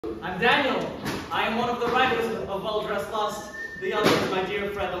I'm Daniel. I am one of the writers of Well Dressed Lust. The other is my dear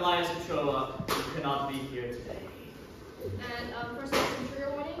friend Elias Ochoa, who cannot be here today. And first off, some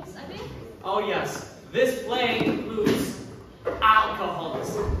trigger warnings, I think? Oh yes, this play includes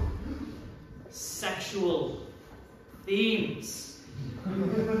alcoholism, sexual themes,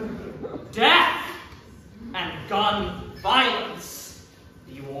 death, and gun violence.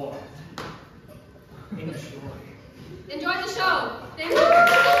 Be warned. Enjoy. Enjoy the show. Thank you.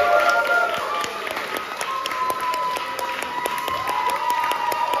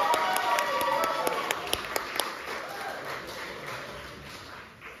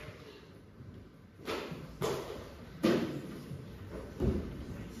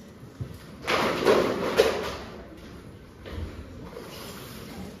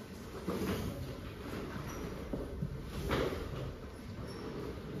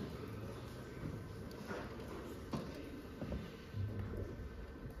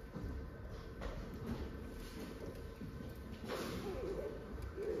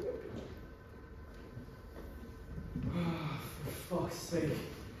 For fuck's sake.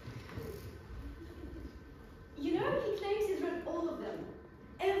 You know, he claims he's read all of them.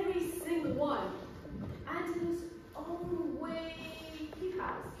 Every single one. And in his own way, he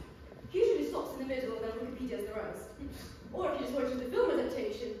has. He usually stops in the middle and then Wikipedia's the rest. Or he just watches the film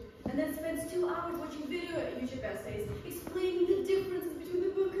adaptation and then spends 2 hours watching video YouTube essays explaining the differences between the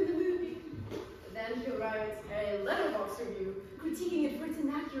book and the movie. Then he'll write a letterbox review, critiquing it for its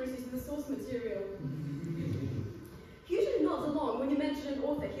inaccuracies in the source material. He usually nods along when you mention an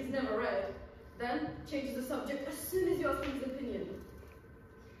author he's never read, then changes the subject as soon as you ask him his opinion.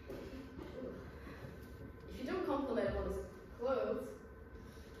 If you don't compliment him on his clothes,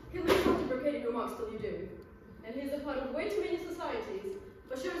 he'll make self-deprecating remarks till you do. And he's a part of way too many societies,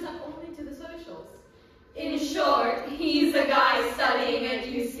 but shows up only to the socials. In short, he's a guy studying at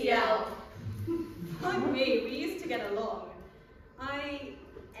UCL. Fuck me, we used to get along. I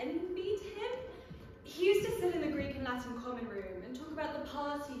envied him. He used to sit in the Greek and Latin common room and talk about the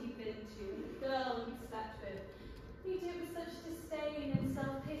party he'd been to, the girl he'd slept with. He'd do it with such disdain and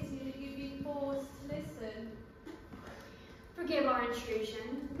self-pity that you'd be forced to listen. Forgive our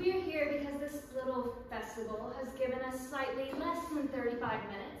intrusion. We're here because this little festival has given us slightly less than 35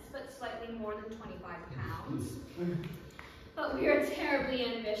 minutes, but slightly more than 25 pounds. But we are a terribly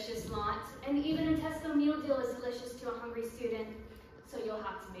ambitious lot, and even a Tesco meal deal is delicious to a hungry student, so you'll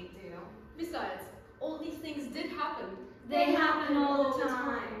have to make do. Besides, all these things did happen. They happen all the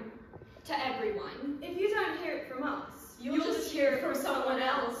time. To everyone. If you don't hear it from us, You'll just hear it from someone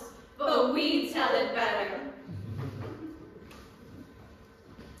else, but we tell it better.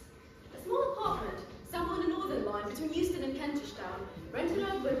 A small apartment, somewhere on the northern line between Euston and Kentish Town, rented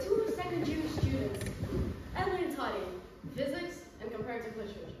out by 2 second-year students. Emily and Tati, physics and comparative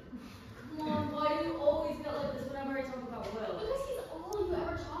literature. Come on, why do you always get like this whenever I talk about Will? Because he's all you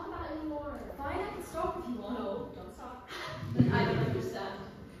ever talk about anymore. Fine, I can stop if you want. No, don't stop. Then I don't understand.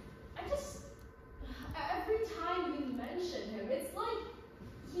 Every time you mention him, it's like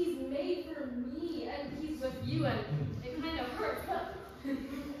he's made for me and he's with you and it kind of hurts, but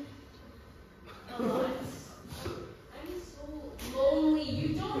I'm so lonely.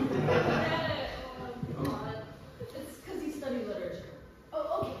 You don't get it. Oh God. It's because you study literature.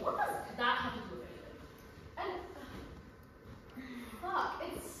 Oh, okay, what does that have to do with anything? And fuck,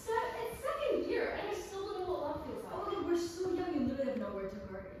 it's second year and I still don't know what love feels like. Oh, we're so young, you literally have nowhere to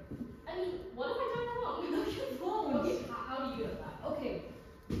hurry. I mean, what if I done wrong? No, you won't. Okay, how do you know that? Okay,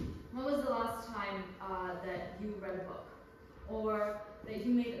 when was the last time that you read a book? Or that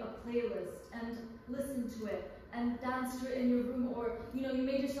you made a playlist and listened to it and danced to it in your room? Or, you know, you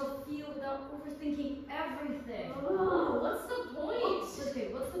made yourself feel without overthinking everything? Oh, what's the point? Okay,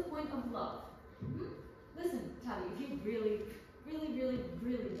 what's the point of love? Listen, Tati, if you really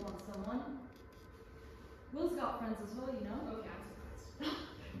want someone, Will's got friends as well, you know? Okay, I'm surprised.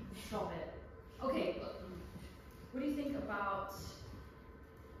 Stop it. Okay, look. What do you think about...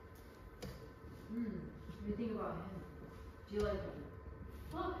 what do you think about him? Do you like him?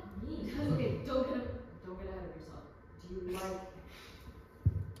 Fuck me. Okay, don't get ahead of yourself. Do you like him?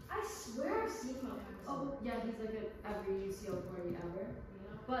 I swear I've seen him on campus. Oh, yeah, he's like at every UCL party ever.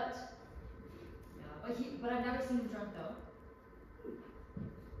 Yeah. But I've never seen him drunk though.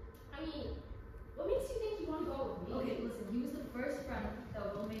 I mean, what makes you think you want to go with me? Okay, listen, he was the first friend that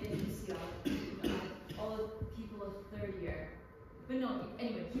Will made at UCL. All the people of third year. But no,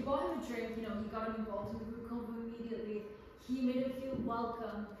 anyway, he bought him a drink, you know, he got him involved in the group convo immediately. He made him feel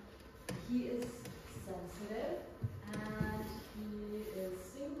welcome. He is sensitive, and he is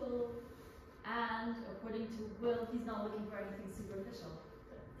single. And according to Will, he's not looking for anything superficial.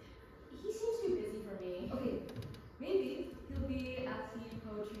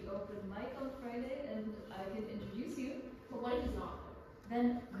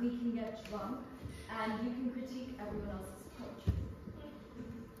 get drunk, and you can critique everyone else's poetry.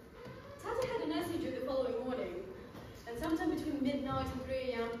 Tati had an essay due the following morning, and sometime between midnight and 3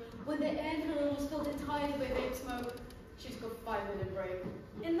 a.m., when the air in her room was filled entirely by vape smoke, she took a 5-minute break.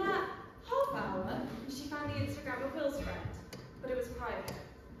 In that half hour, she found the Instagram of Will's friend, but it was private.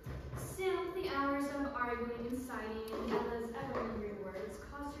 Still, the hours of arguing and citing Ella's ever-hungry words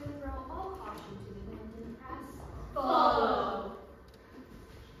caused her to throw all caution to the wind and press follow.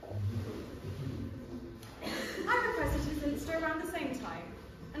 I requested his Insta around the same time,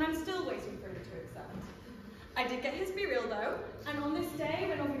 and I'm still waiting for him to accept. I did get his Be Real though, and on this day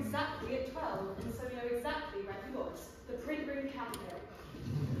went off exactly at 12, and so we know exactly where he was. The print room cafe.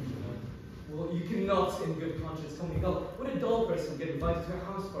 Well, you cannot, in good conscience, tell me, well, would a dull person get invited to a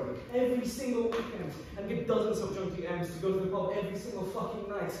house party every single weekend and get dozens of drunk DMs to go to the pub every single fucking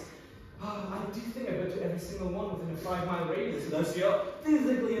night? I do think I've been to every single one within a 5-mile radius. That's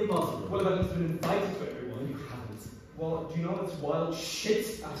physically impossible. What about been invited to everyone? You haven't. Well, do you know this wild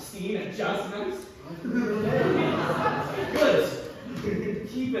shit I've seen at jazz nights? Good.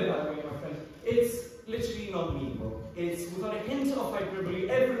 Keep it that way, my friend. It's literally not me, bro. It's without a hint of hyperbole,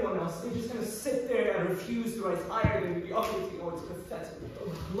 everyone else, they just kind of sit there and refuse to rise higher than mediocrity. Oh, it's pathetic.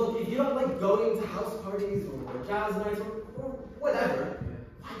 Look, if you don't like going to house parties or jazz nights or whatever,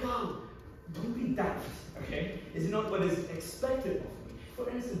 why go? Don't be daft, okay? Is not what is expected of me. For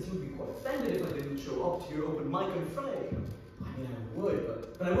instance, you would be quite offended if I didn't show up to your open mic on Friday. I mean, I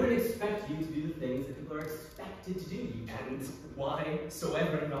would, but I wouldn't expect you to do the things that people are expected to do. And why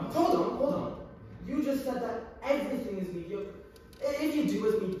soever not? Hold on. You just said that everything is mediocre. If you do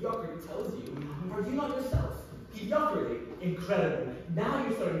as mediocrity tells you, are you not yourself? Mediocrity. Incredible. Now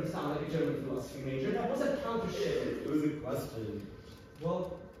you're starting to sound like a German philosophy major. That was a counter shit. It was a question.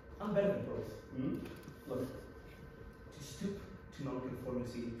 Well, I'm better than both. Look, to stoop to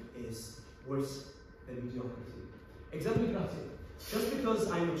nonconformity is worse than mediocrity. Exactly, grazie. Just because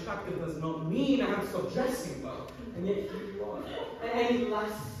I'm attractive does not mean I have to stop dressing well. And yet here you are. Any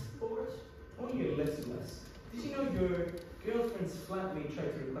less bored? Only less and less. Did you know your girlfriend's flatmate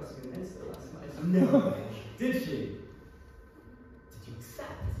tried to request me an Insta last night? No. Did she? Did you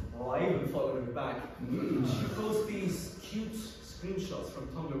accept? Oh, I even followed her back. She posts these cute screenshots from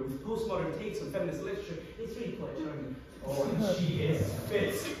Tumblr with postmodern takes on feminist literature. It's really quite charming. Oh, and she is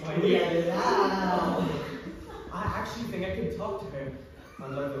fit. Yeah. I actually think I can talk to her.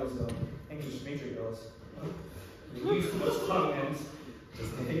 Unlike those English major girls. They use too much tongue and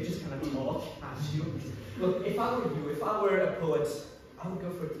they just kind of talk at you. Look, if I were you, if I were a poet, I would go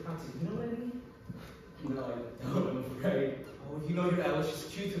for Tati. You know what I mean? No, I don't, I'm afraid. Oh, you know your Ella, she's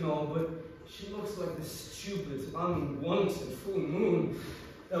cute and all, but she looks like this stupid, unwanted full moon.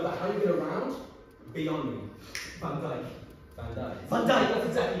 No, but how do you get around? Beyond me. Van Dyke. Van Dyke. Van Dyke, that's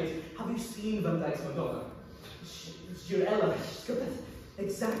exactly it. Have you seen Van Dyke's Madonna? Your Ella, she's got that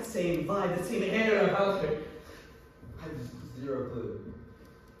exact same vibe, that same air about her. I have zero clue.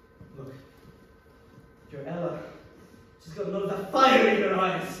 Look, your Ella, she's got none of that fire in her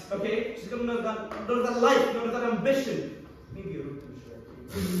eyes, okay? She's got none of that life, none of that ambition. Maybe a root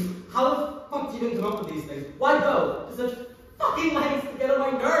to How the fuck do you even come up with these things? Why go to such fucking lengths to get on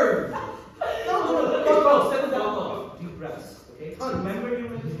my nerves? Go, settle down. Deep breaths, okay? Remember your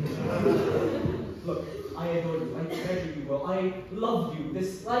Look, I adore you, I treasure you well, I love you.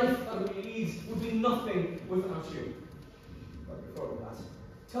 This life that we lead would be nothing without you. But before all that,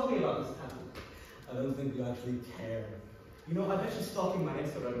 tell me about this tattoo. I don't think you actually care. You know, I'm actually stalking my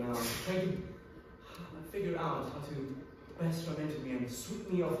Insta right now, trying to figure out how to best run into me and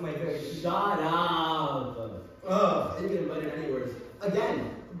sweep me off my very feet. Shut up! Ugh, I didn't get invited anywhere.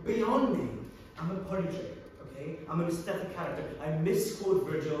 Again, beyond me. I'm a party trick, okay? I'm an aesthetic character. I misquote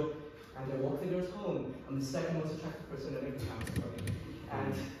Virgil, and I walk the girls home. I'm the second most attractive person at every house party.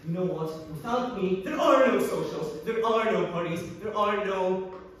 And you know what? Without me, there are no socials, there are no parties, there are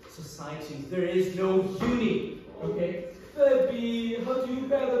no societies, there is no uni, okay? Baby, how do you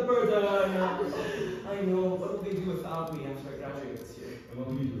bear the burden? I know, what will they do without me after I graduate this year? And what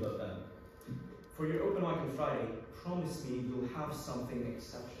will you do about that? For your open mic on Friday, promise me you'll have something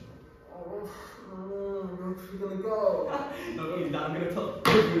exceptional. Where's she gonna go? Not only that, I'm gonna tell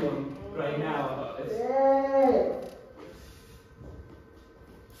everyone right now about this.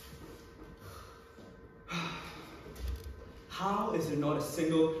 How is there not a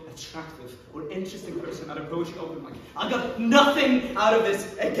single attractive or interesting person at a poetry open mic? I got nothing out of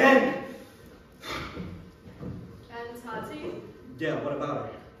this again! And Tati? Yeah, what about her?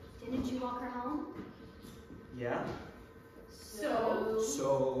 Didn't you walk her home? Yeah? So?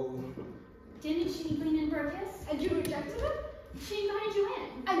 So... Didn't she lean in for a kiss? And you rejected it? She invited you in.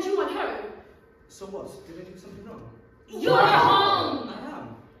 And you went home. So what? Did I do something wrong? You're home! I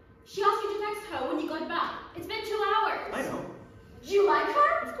am. She asked you to text her when you got back. It's been 2 hours. I know. You like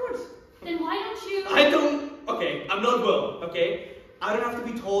her? Of course. Then why don't you... I don't. Okay, I'm not Will, okay? I don't have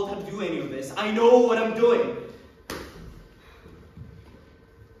to be told how to do any of this. I know what I'm doing.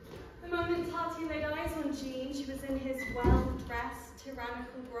 The moment Tati laid eyes on Jean, she was in his well-dressed,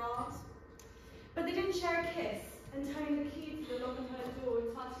 tyrannical grasp. But they didn't share a kiss, and turning the key to the lock of her door,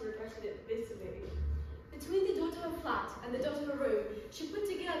 Tati regretted it bitterly. Between the door to her flat and the door to her room, she put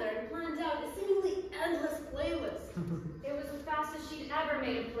together and planned out a seemingly endless playlist. It was the fastest she'd ever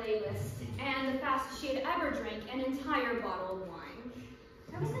made a playlist, and the fastest she had ever drank an entire bottle of wine.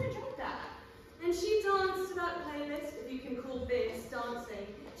 I was gonna drink that. And she danced to that playlist, if you can call this dancing.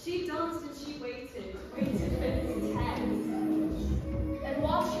 She danced and she waited for his text. And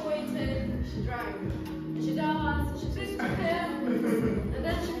while she waited, she drank. And she danced, and she pictured him. And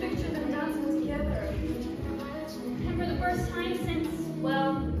then she pictured them dancing together. And for the first time since,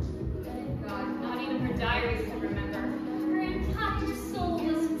 well, God, not even her diaries can remember, her entire soul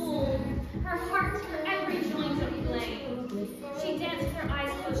was full. Her heart, her every joint aflame. She danced with her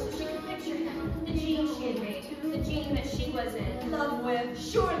eyes closed so she could picture him, the Jean she had made, the Jean that she was in. Love with,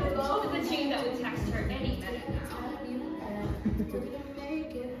 surely love. The Jean that would text her any minute now.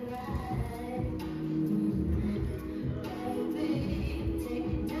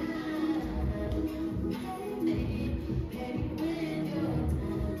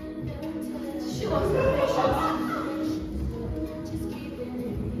 She lost her patience.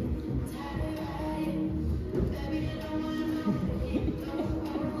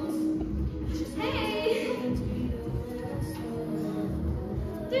 Hey!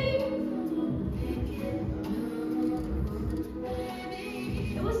 Ding!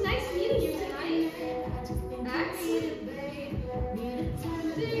 It was nice meeting you tonight. X?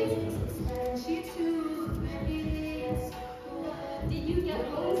 Did you get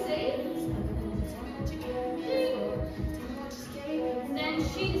home safe? Then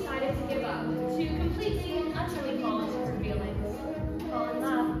she decided to give up, to completely and utterly fall into her feelings. Fall in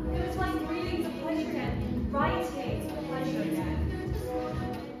love. It was like breathing the pleasure again, writing the pleasure again.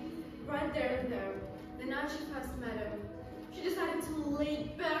 Right there and there, the night she first met him, she decided to lay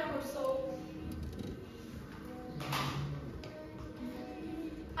bare her soul.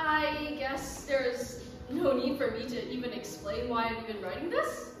 I guess there's no need for me to even explain why I'm even writing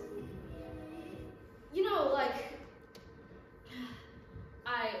this. You know, like,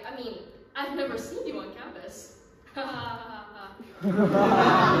 I mean, I've never seen you on campus. And, you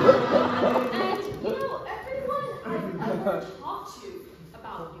know, everyone I've ever talked to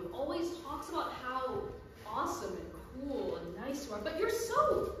about you always talks about how awesome and cool and nice you are, but you're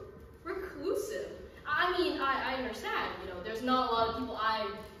so reclusive. I mean, I understand, you know, there's not a lot of people I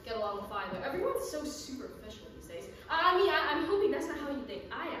get along with either. Everyone's so superficial these days. I mean, I'm hoping that's not how you think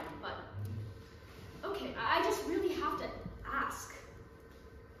I am, but okay, I just really have to ask.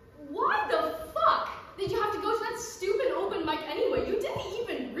 Why the fuck did you have to go to that stupid open mic anyway? You didn't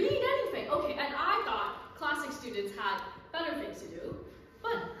even read anything. Okay, and I thought classic students had better things to do,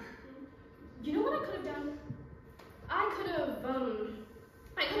 but you know what I could have done? I could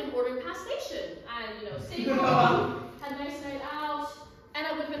have ordered past station and, you know, stayed home, had a nice night out, and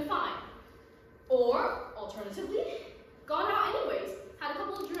I would have been fine. Or, alternatively, gone out anyways, had a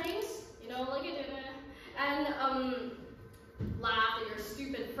couple of drinks, you know, like I didn't, and, laughed at your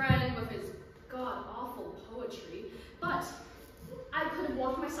stupid friend with his god-awful poetry, but I could have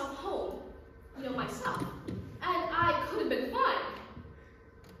walked myself home, you know, myself, and I could have been fine.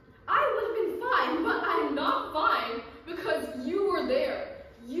 I would have been fine, but I'm not fine because you were there.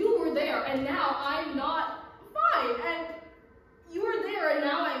 You were there, and now I'm not fine, and you were there, and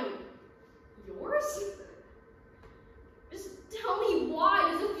now I'm yours? Just tell me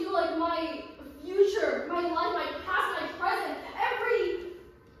why. Does it feel like my future, my life, my past, my present, every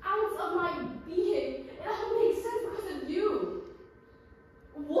ounce of my being, it all makes sense because of you?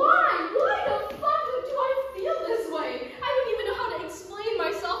 Why? Why the fuck do I feel this way? I don't even know how to explain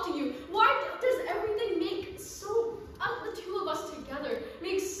myself to you. Why does everything make the two of us together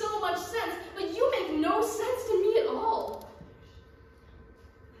make so much sense, but you make no sense to me at all?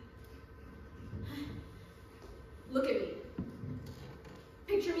 Look at me.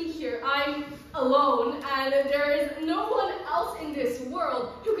 Picture me here. I'm alone, and there is no one else in this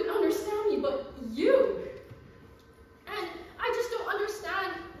world who can understand me but you. And I just don't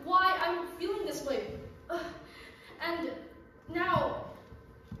understand why I'm feeling this way. And now,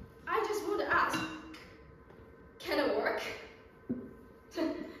 I just want to ask, can it work?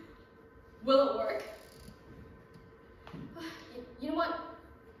 Will it work?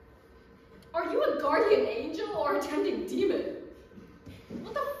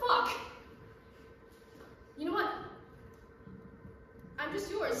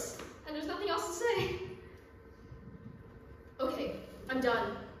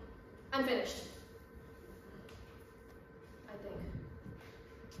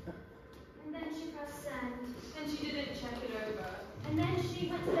 she didn't check it over. And then she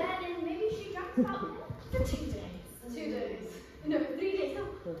went to bed and maybe she dreamt about him for 2 days. 2 days. No, 3 days.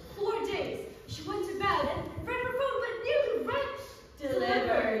 No, 4 days. She went to bed and read her phone, but nearly read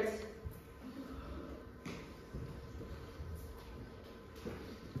delivered.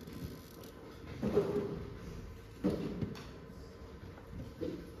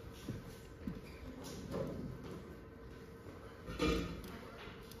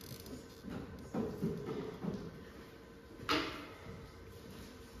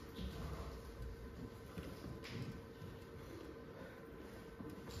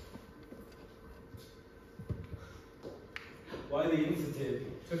 Why the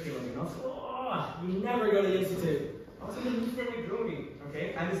Institute? Took you long enough. Oh, you never go to the Institute. I was in the mood for my grooming,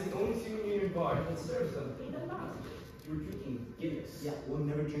 okay? And it's the only student union bar that serves them. Ain't that bad? You were drinking Guinness. Yeah, one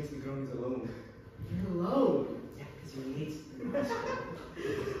never drinks the groanings alone. You're alone. Yeah, because you hate the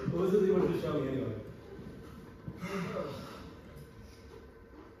What was it you wanted to show me anyway?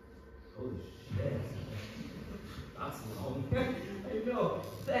 Holy shit. That's long. I know.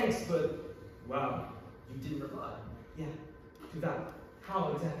 Thanks, but wow, you didn't reply. Yeah. To that.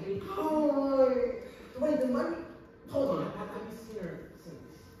 How exactly? Oh, wait, the money? Hold on, have you seen her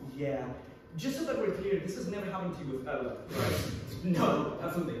since? Yeah. Just so that we're clear, this has never happened to you with Ella, right? No,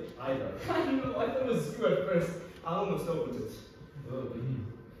 that's something either. I don't know, I thought it was you at first. I almost opened it. Oh,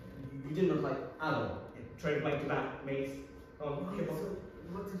 you didn't look like Ella. Tried to blank the back, mate. Okay, so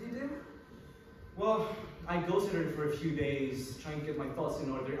what did you do? Well, I ghosted her for a few days, trying to get my thoughts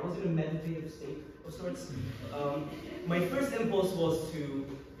in order. I was in a meditative state of sorts. My first impulse was to,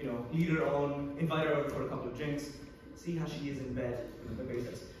 lead her on, invite her over for a couple of drinks, see how she is in bed, the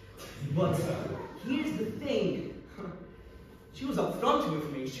basics. But here's the thing. She was upfront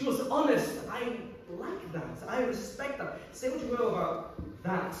with me. She was honest. I like that. I respect that. Say what you will about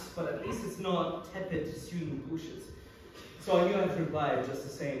that, but at least it's not tepid student bullshit. So I knew I had to reply just the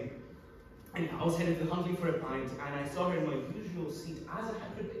same. And I was headed to Huntley for a pint, and I saw her in my usual seat as I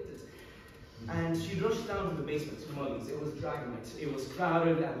had predicted. And she rushed down to the basement to Molly's. It was Dragonite. It was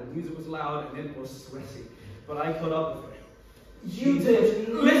crowded, and the music was loud, and it was sweaty. But I caught up with her. You did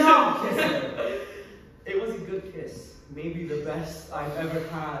not kiss her. It was a good kiss. Maybe the best I've ever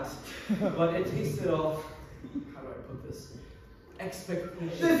had. But it tasted of, how do I put this?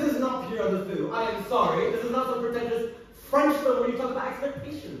 Expectation. This is not pure on the foo. I am sorry. This is not some pretentious French film where you talk about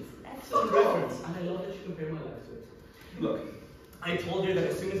expectations. Excellent reference. And I love that you compare my life to it. Look, I told her that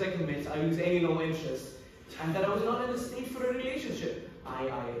as soon as I commit, I lose any no interest. And that I was not in the state for a relationship. I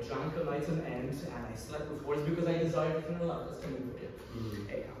drank a night on end, and I slept with horse because I desired it in her love. That's coming for you.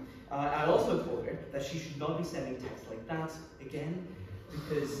 Anyhow, I also told her that she should not be sending texts like that again,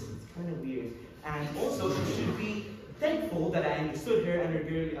 because it's kind of weird. And also, she should be thankful that I understood her and her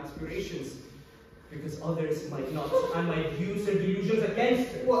girly aspirations, because others might not, and might use her delusions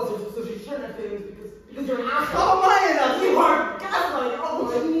against her. Well, so she shared her feelings because you're an asshole. Oh my God, you are gaslighting. Oh,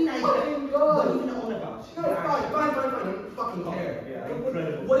 what do you mean I fucking God? What are you even on about? No, fine. I don't fucking care. Yeah,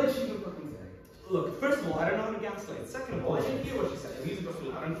 incredible. What did she even fucking say? Look, first of all, I don't know how to gaslight. Second of all, I didn't hear what she said. The music was too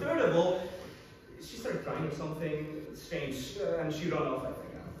loud. And third of all, she started crying or something strange, and she ran off, I think.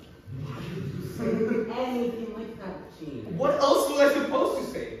 Anything like that, Gene. What else was I supposed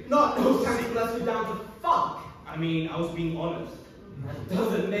to say? Not those times you left you down to fuck. I mean, I was being honest. That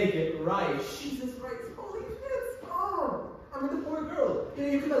doesn't make it right. Jesus Christ, holy shit. Oh, I mean, the poor girl.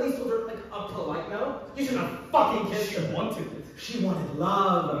 You could at least hold her like a polite no. You should have fucking kissed her. She wanted it. She wanted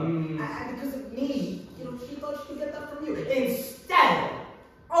love. And because of me, she thought she could get that from you. Instead,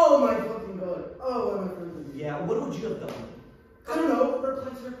 oh my fucking God. Oh, what am I friends? Yeah, what would you have done? I don't know,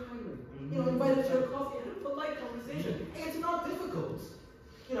 reply to her kindly. Invite her to a coffee and a polite conversation. It's not difficult.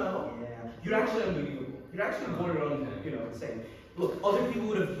 Yeah. You're actually unbelievable. You're actually borderline, insane. Look, other people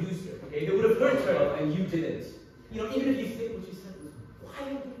would have used her, okay? They would have hurt her, and you didn't. Even if you think what you said was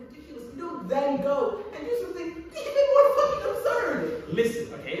wildly ridiculous, then go and do something even more fucking absurd.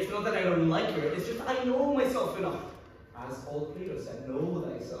 Listen, okay? It's not that I don't like her, it's just I know myself enough. As old Plato said, know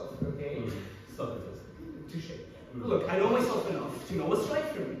thyself, okay? Socrates. Touche. Look, I know myself enough to know what's right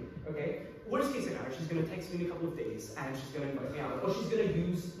for me, okay? Worst case scenario, she's going to text me in a couple of days, and she's going to invite me out. Or she's going to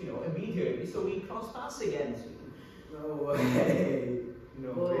use, immediately, so we cross paths again. No way.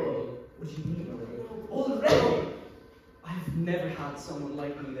 No way. What do you mean, no way? Already? I've never had someone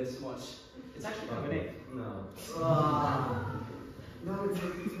like me this much. It's actually coming in. No. No, it's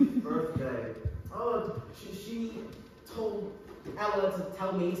his birthday. Oh, she told Ella to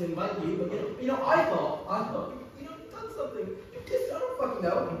tell me to invite you, but I thought, you've done something. You kissed her, I don't fucking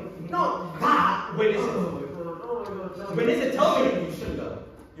know. Not that. When is it? Oh my God, no. When is it? Tell me. You shouldn't go.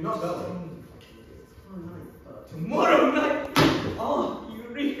 You're not going. Tomorrow night? Oh,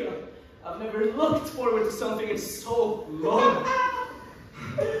 Eureka! I've never looked forward to something in so long.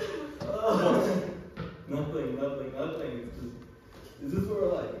 Nothing. Is this what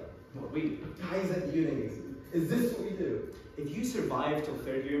we're like? What, wait, Guys at uni. Is this what we do? if you survive till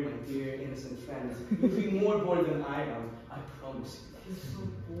third year, my dear innocent friend, you'll be more bored than I am, I promise you. You're so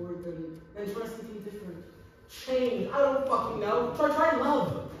bored and try something different. Change. I don't fucking know. Try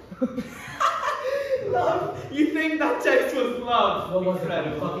love. Love? You think that text was love? What was it?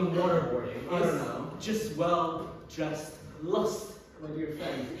 Incredible. Fucking waterboarding. I don't It's know. just well-dressed lust, my dear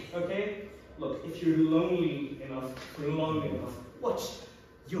friend, okay? Look, if you're lonely enough for long enough, watch,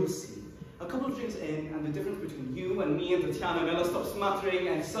 you'll see. A couple of drinks in, and the difference between you and me and Tatiana stops mattering,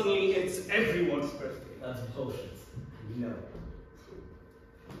 and suddenly it's everyone's birthday. That's bullshit. No.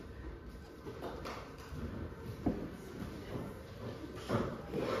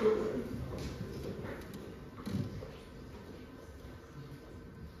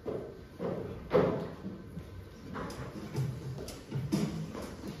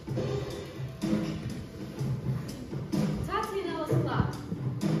 Tati and Ella's flat.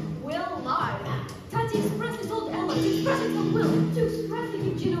 Will lied. Tati expressly told Ella to expressly tell Will to expressly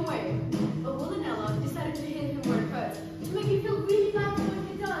give Gin away. But Will and Ella decided to hit him where it hurts, to make him feel really bad for what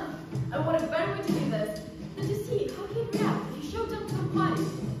he'd done. And what a better way to do this than to see how he'd react if he showed up to a party,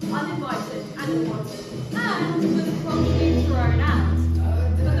 uninvited and unwanted, and with a promptly thrown out.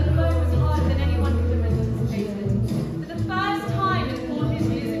 But the blow was harder than anyone could have anticipated. For the first time in 4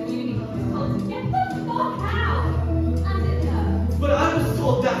 years at uni, he was told to get the fuck out! And it hurt. But I was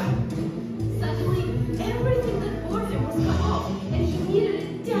told that. Suddenly, everything that bored him was cut off, and he needed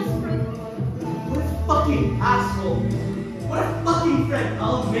it desperately. What a fucking asshole. What a fucking friend.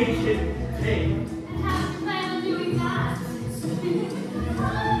 I'll make him pay. And how do you plan on doing that?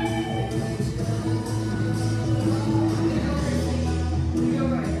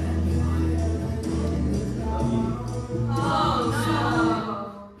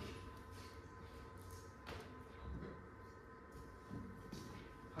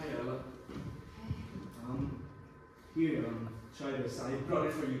 Hi, Ella. Here, try this. I brought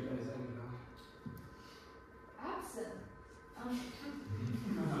it for you guys. Absent.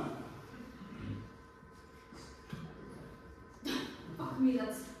 Fuck me,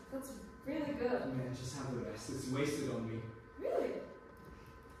 that's really good. Man, just have the rest. It's wasted on me. Really?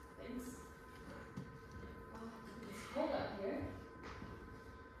 Thanks. It's cold out here.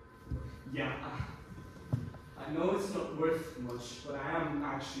 Yeah, I know it's not worth much, but I am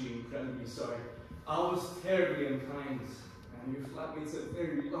actually incredibly sorry. I was terribly unkind, and your flatmate's a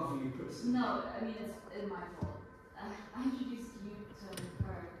very lovely person. No, I mean, it's my fault. I introduced you to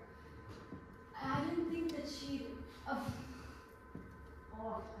her. I didn't think that she'd... I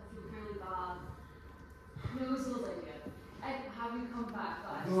feel really bad. No, it was Will's idea. I'd have you come back,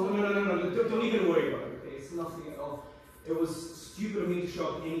 but No. Don't even worry about it, okay? It's nothing at all. It was stupid of me to show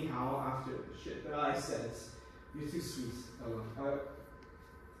up anyhow after the shit that I said. You're too sweet, Ella.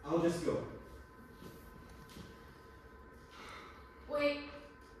 I'll just go. Wait.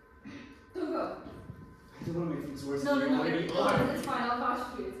 Don't go. I don't want to make things worse. No, than they already are. it's fine. I'll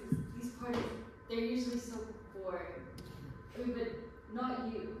vouch for you. It's 'cause these parties, they're usually so boring. I mean, but not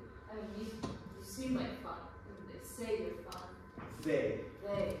you. I mean, you seem like fun. I mean, they say you're fun. They.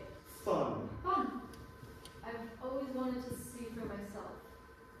 Fun. Fun. I've always wanted to see for myself.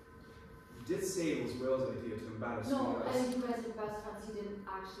 You did say it was Will's idea to embarrass me. No, guys. I think you guys are best friends. He didn't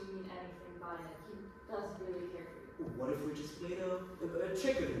actually mean anything by it. He does really care for you. What if we just played a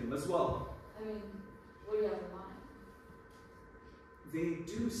trick with him as well? I mean, what do you have in mind? They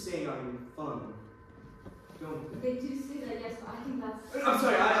do say I'm fun, don't they? They do say that, yes, but I think that's... I'm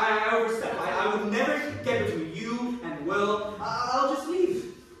sorry, I overstepped. I would never get between you and Will. I'll just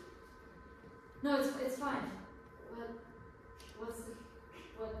leave. No, it's fine. What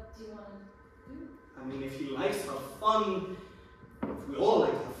do you want to do? I mean, if he likes to have fun, if we all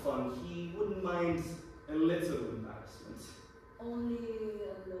like to have fun, he wouldn't mind a little embarrassment. Only a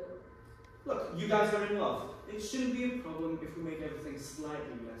little. Look, you guys are in love. It shouldn't be a problem if we make everything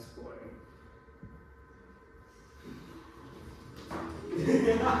slightly less boring.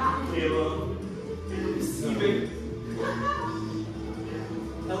 Hello. Receiving.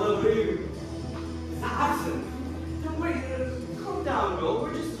 Hello, baby. Absent. Don't wait. Calm down, Will.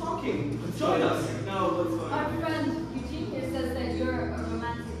 We're just talking. Join us. No, that's fine. Our friend Eugene here says that you're a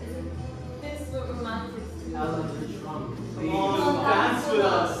romantic. Isn't this what romantics do? Ella, you're drunk. Come Come on, on, dance with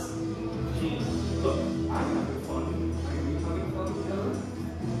dance us. Gene, look, I'm having fun. Are you having fun together?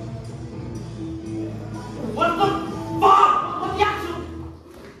 What the fuck? What the actual?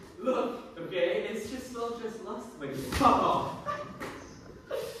 Look, okay, it's just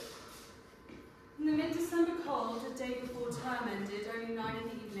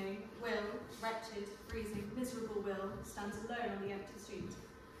miserable Will stands alone on the empty street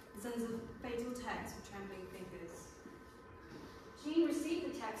and sends a fatal text with trembling fingers. Jean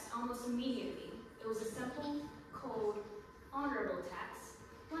received the text almost immediately. It was a simple, cold, honorable text.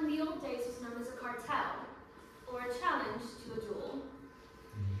 When the old days was known as a cartel, or a challenge to a duel.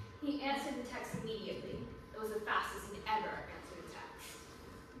 He answered the text immediately. It was the fastest he'd ever answered a text.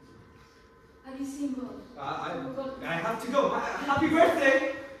 Have you seen Will? I have to go. Happy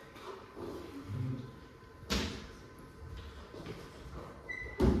birthday!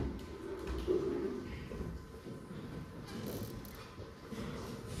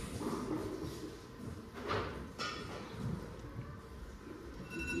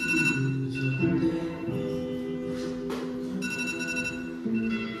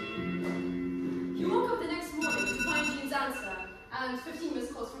 And 15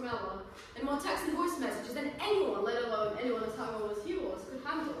 missed calls from Ella, and more texts and voice messages than anyone, let alone anyone as hungover as he was, could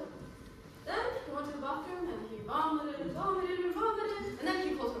handle. Then he went to the bathroom and he vomited and vomited and vomited, and then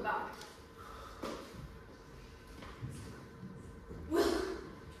he called her back. Will!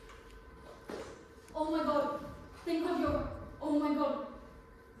 Oh my god! Think of your... Oh my god!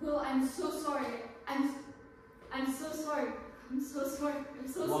 Will, I'm so sorry. I'm so sorry. I'm so sorry. I'm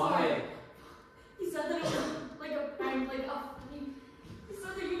so sorry. Why? He said that it was like a prank, like a... He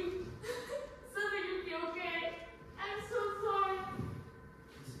said that you'd be okay. I'm so sorry.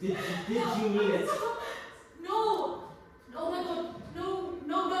 Did you mean it? No! Oh my god. No.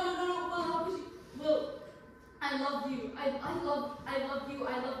 Will, how could you? Will, I love you. I love you. I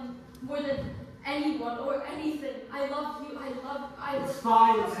love you more than anyone or anything. I love you. It's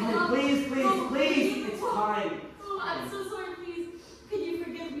fine. Please. It's fine. Oh, I'm so sorry. Please, can you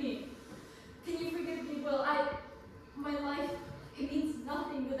forgive me? Will? My life, it means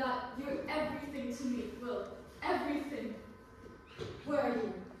nothing without you're everything to me, Will. Everything. Where are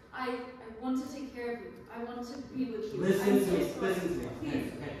you? I want to take care of you. I want to be with you. Listen to me. Please.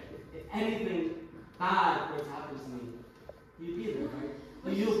 Okay. If anything bad were to happen to me, you'd be there,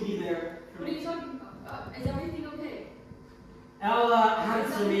 right? You'll be there for What are me. you talking about? Is everything okay? Ella,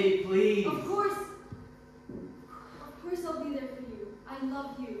 answer me, please. Of course I'll be there for you. I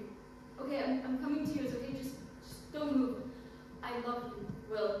love you. Okay, I'm coming to you, okay? Just don't move. I love you,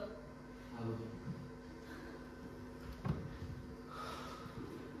 Will. I love you.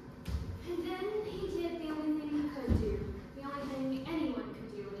 And then he did the only thing he could do, the only thing anyone could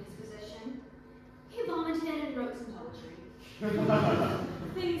do in his position. He vomited and wrote some poetry.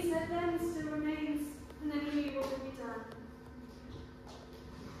 Things that then still remains, and then he knew what would be done.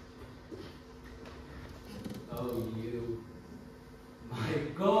 Oh, you, my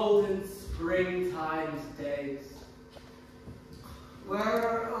golden springtime's days.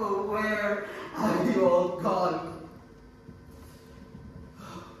 Where have you all gone?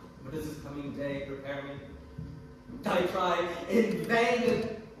 What does this coming day prepare me? I try in vain and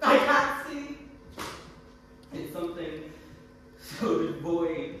I can't see. It's something so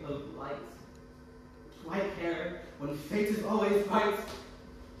devoid of light. Do I care when fate is always right?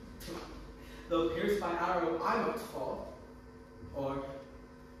 Though pierced by arrow, I might fall. Or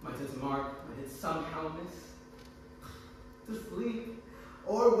might its mark, might it somehow miss? To sleep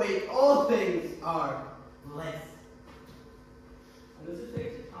or wake, all things are blessed. And there's a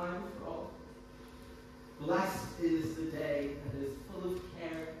fixed time for all. Blessed is the day that is full of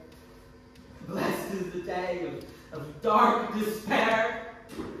care. Blessed is the day of dark despair.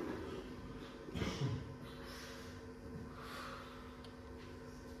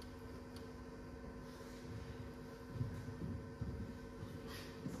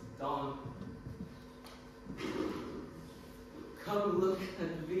 Dawn. Come look at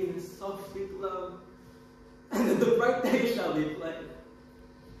Venus softly glow, and then the bright day shall be played.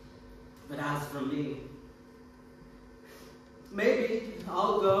 But as for me, maybe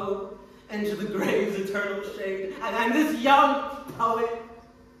I'll go into the grave's eternal shade, and this young poet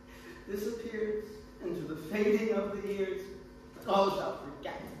disappears into the fading of the years. All shall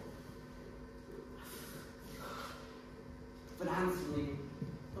forget. But answer me,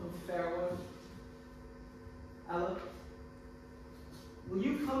 oh fair one. Ella, will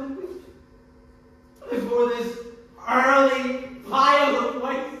you come and weep before this early pile of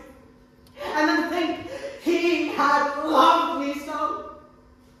waste? And then think he had loved me so.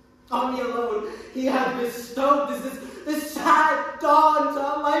 On me alone he had bestowed this sad dawn to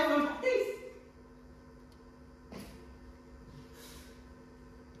a life of haste.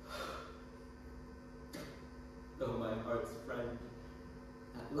 Though my heart's friend,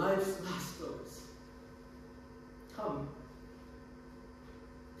 at life's last doors, come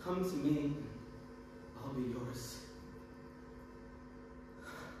to me, and I'll be yours.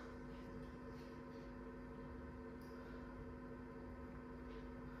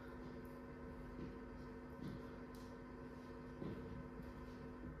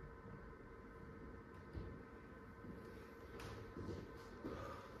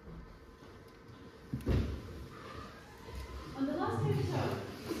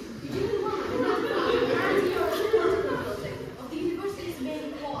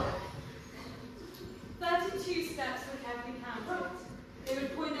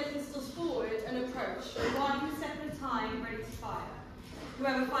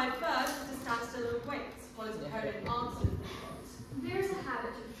 Whoever fired first is to stand still and wait while his opponent answers the shot. There's a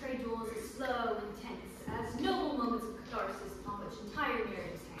habit to portray duels as slow and tense, as noble moments of catharsis upon which entire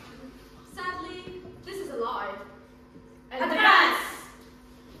narratives hang. Sadly, this is a lie. Advance!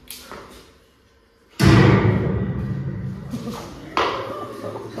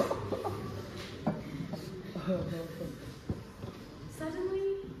 Suddenly,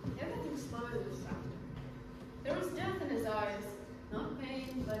 everything slowed in his sound. There was death in his eyes. Not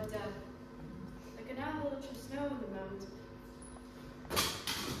pain, but death. Like an avalanche of snow in the mountains.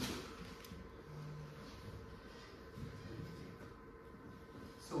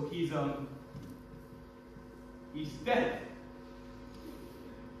 So he's dead.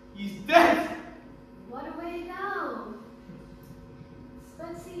 He's dead! What a way to go!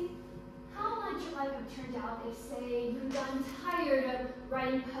 But see, how much your life have turned out if, say, you've gotten tired of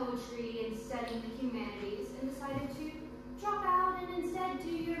writing poetry and studying the humanities and decided to drop out and instead do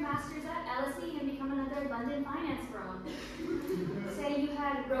your master's at LSE and become another London finance firm. Say you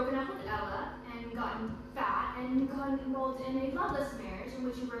had broken up with Ella and gotten fat and gotten involved in a loveless marriage in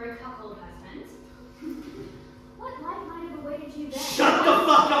which you were a cuckold husband. What life might have awaited you then? Shut the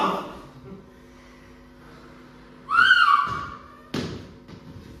fuck up!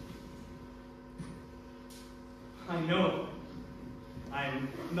 I know. I'm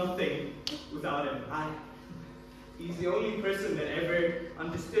nothing without him. He's the only person that ever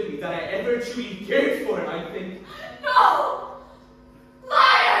understood me, that I ever truly cared for, I think. No!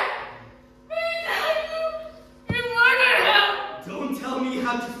 Liar! You murdered him! Don't tell me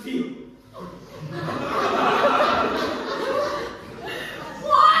how to feel.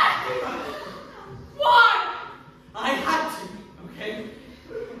 Why? I had to, okay?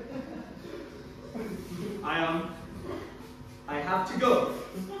 I have to go.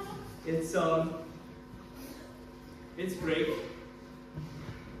 It's break. I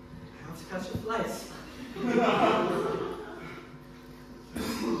have to catch a flight.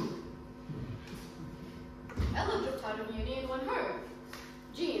 Ella dropped out of uni and went home.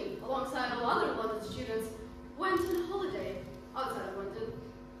 Jean, alongside all other London students, went on holiday outside of London.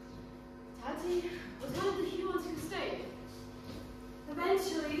 Tati was one of the few ones who stayed.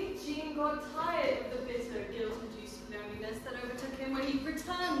 Eventually, Jean got tired of the bitter, guilt-induced loneliness that overtook him when he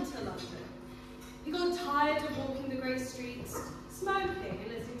returned to London. He got tired of walking the grey streets, smoking and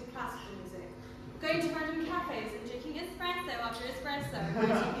listening to classical music, going to random cafes and drinking espresso after espresso,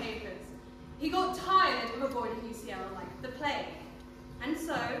 writing papers. He got tired of avoiding UCL like the plague. And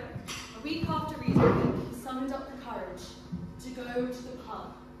so, a week after reading, he summoned up the courage to go to the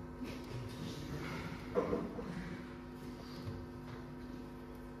pub.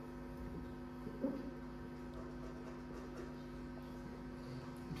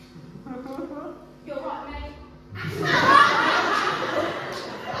 You're right, mate.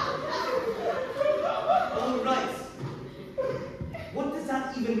 All right. What does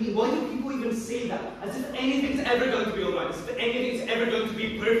that even mean? Why do people even say that? As if anything's ever going to be all right. As if anything's ever going to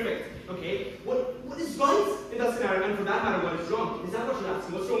be perfect. Okay? What is right in that scenario? And for that matter, what is wrong? Is that what you're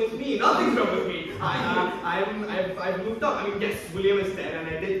asking? What's wrong with me? Nothing's wrong with me. I've moved up. I mean, yes, William is dead, and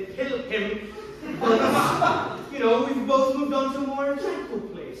I did kill him. But, you know, we've both moved on to a more tranquil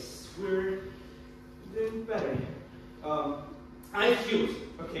place. We're doing better. I've healed,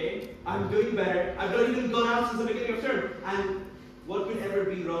 okay? I'm doing better. I've not even gone out since the beginning of term. And what could ever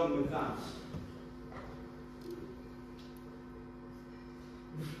be wrong with that?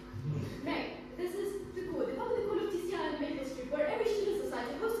 Mate, this is the public hall of TCI in Maple Street, where every student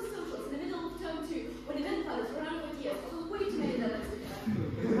society hosts socials in the middle of term 2, when event planners run out of ideas, so way too many deadlines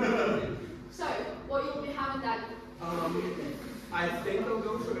together. So, what you'll be having that? I think I'll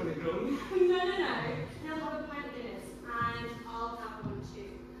go for a Negroni. No. He'll have a pint of Guinness, and I'll have one too.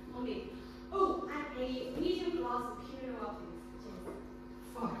 On me. Oh, and a medium glass of Pinot Noir, please.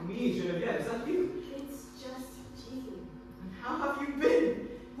 Fuck me, Genevieve, is that you? It's just Jean. And how have you been?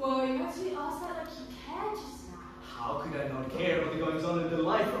 Whoa, you actually asked that like you cared just now. How could I not care what goes on in the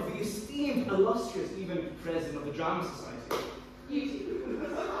life of the esteemed, illustrious, even president of the Drama Society? You two.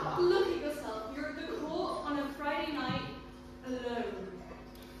 Look at yourself. You're at the court on a Friday night alone.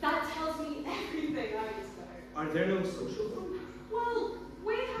 That tells me everything I need to know. Are there no social group? Well,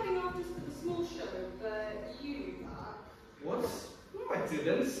 we're having ours for the small show, but you knew that. What? No, I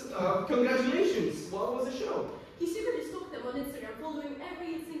didn't. Congratulations. What was the show? He secretly stalked them on Instagram, following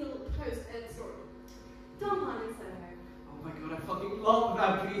every single post and story. Don't mind and say Oh my god, I fucking love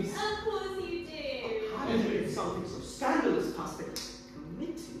that piece. Of course you do. How did you do something so scandalous past the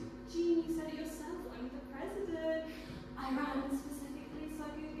committee? Jean, you said it yourself. I'm the president. I ran specifically so I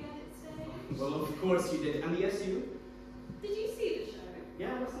could get it staged. Well, of course you did. And the SU? Did you see the show?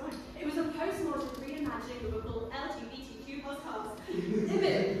 last night? It was a postmodern reimagining of a full LGBTQ podcast.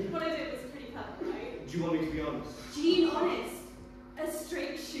 Admit, what I did was pretty clever, right? Do you want me to be honest? Gene honest. A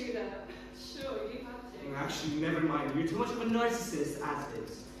straight shooter. Sure, you have to. Actually, never mind. You're too much of a narcissist as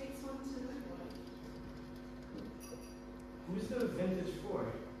is. Takes one to know one. Who's the vintage for?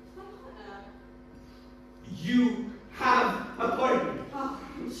 My partner. You have a partner. Oh,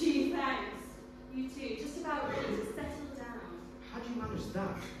 gee, thanks. You too. Just about ready to settle down. How do you manage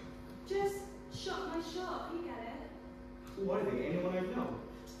that? Just shot my shot. You get it. Who are they? Anyone I know?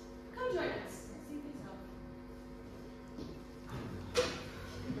 Come join us. See things up.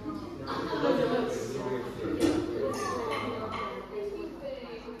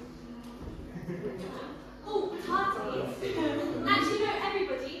 Oh, Tati. Actually, no,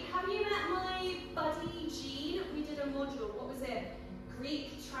 everybody. Have you met my buddy Jean? We did a module. What was it?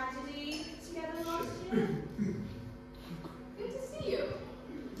 Greek tragedy together last year. Good to see you.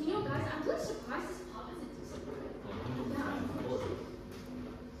 You know, guys, I'm really surprised this pub isn't disappointed.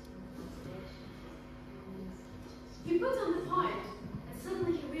 He put down the pint, and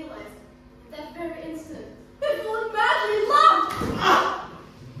suddenly he realized, at that very instant, they fallen madly in love!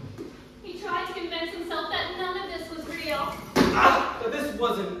 He tried to convince himself that none of this was real. But this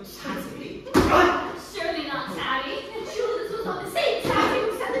wasn't Tati. Surely not Tati. And surely this was not the same Tati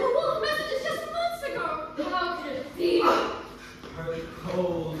who sent him a wall of messages just months ago! How could it be? Her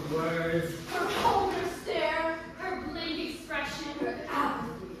cold words. Her holder stare, Her blank expression, her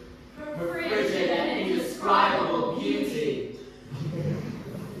apathy, Her frigid and indescribable beauty.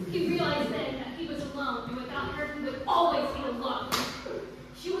 he realized then that he was alone, and without her, he would always be alone.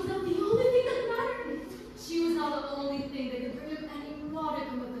 she was not the only thing that mattered. She was not the only thing that could bring him any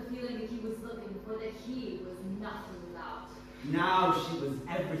modicum of the feeling that he was looking for, that he was nothing without. Now she was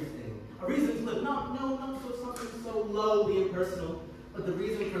everything. A reason to live. Not for something so lowly and personal, but the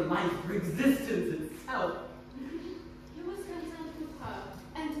reason for life, for existence itself. He was content with her,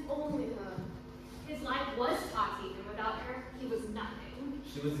 and only her. His life was Tati, and without her, he was nothing.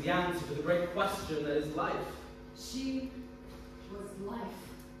 She was the answer to the great question that is life. She was life.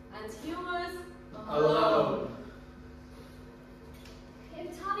 And he was Alone. If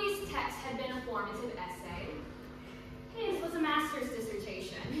Tati's text had been a formative essay, his was a master's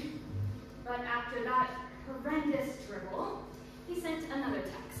dissertation. But after that horrendous dribble, he sent another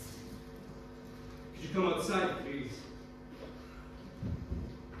text. Could you come outside, please?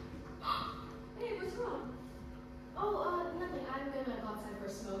 Hey, what's wrong? Oh, nothing. I'm gonna go outside for a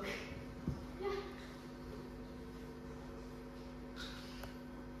smoke. Yeah.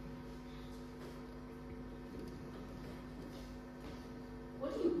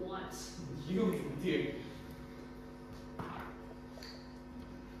 What do you want? You, dear.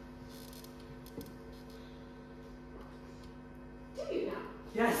 Do you now?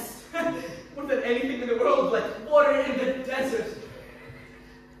 Yes. More than anything in the world, like water in the desert.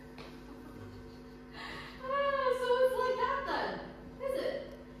 So it's like that then, is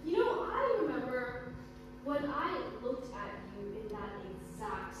it? You know, I remember when I looked at you in that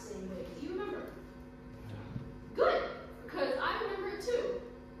exact same way. Do you remember? Good, because I remember it too.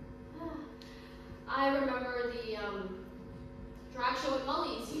 I remember the drag show at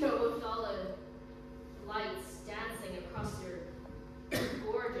Mully's, you know, with all the lights dancing across your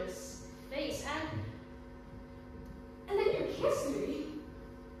gorgeous face, and then you kissed me.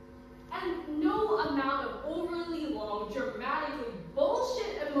 And no amount of overly long, dramatically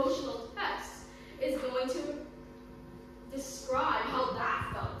bullshit emotional text is going to describe how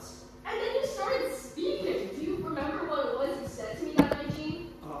that felt. And then you started speaking. Do you remember what it was you said to me that night, Jean?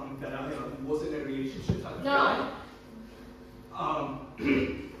 That I wasn't in a relationship type of No. guy.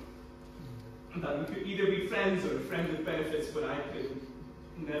 That we could either be friends or friends with benefits, but I could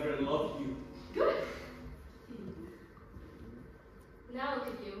never love you. Good. Now look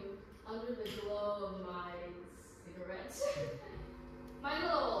at you, under the glow of my cigarette. My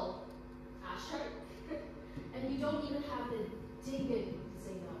little ashtray. And you don't even have the dignity to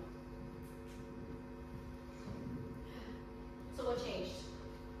say no. So what changed?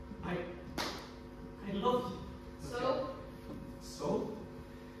 I love you. So? So,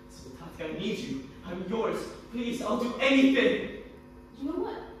 Tati, I need you. I'm yours. Please, I'll do anything. You know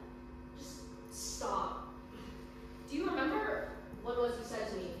what? Just stop. Do you remember what it was you said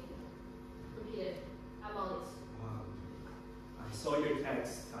to me? Repeat it. I'm Molly's. I saw your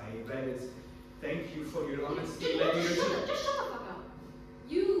text. I read it. Thank you for your honesty. Just shut the fuck up.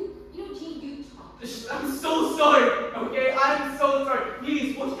 You know, Jean, you talk. I'm so sorry, okay? I'm so sorry.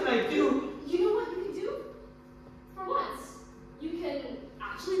 Please, what can I do? You know what you can do? For once, you can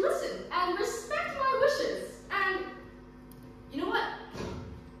actually listen and respect my wishes. And you know what?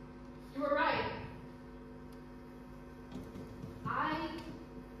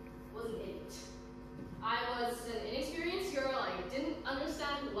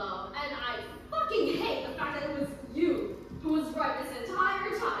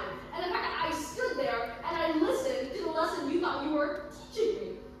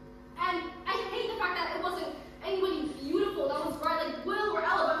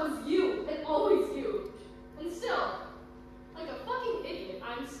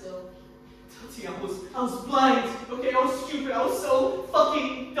 still. Tati, I was blind, okay? I was stupid, I was so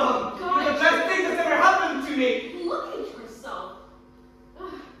fucking dumb. God. You're the best thing that's ever happened to me. Look at yourself.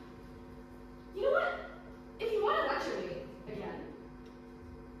 You know what? If you want to lecture me again,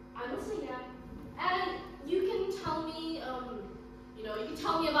 I'm listening now. And you can tell me, you can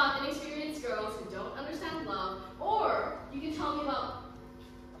tell me about inexperienced girls who don't understand love, or you can tell me about,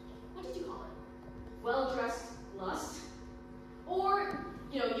 what did you call it? Well-dressed lust. Or,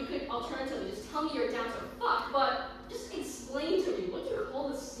 you could alternatively just tell me you're down to fuck, but just explain to me, what do you call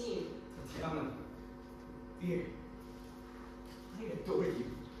this scene? Tatiana, dear, I adore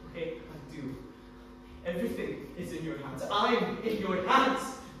you, okay? I do. Everything is in your hands. I'm in your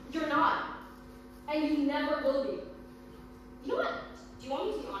hands. You're not. And you never will be. You know what? Do you want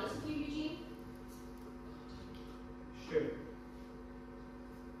me to be honest with you, Eugene? Sure.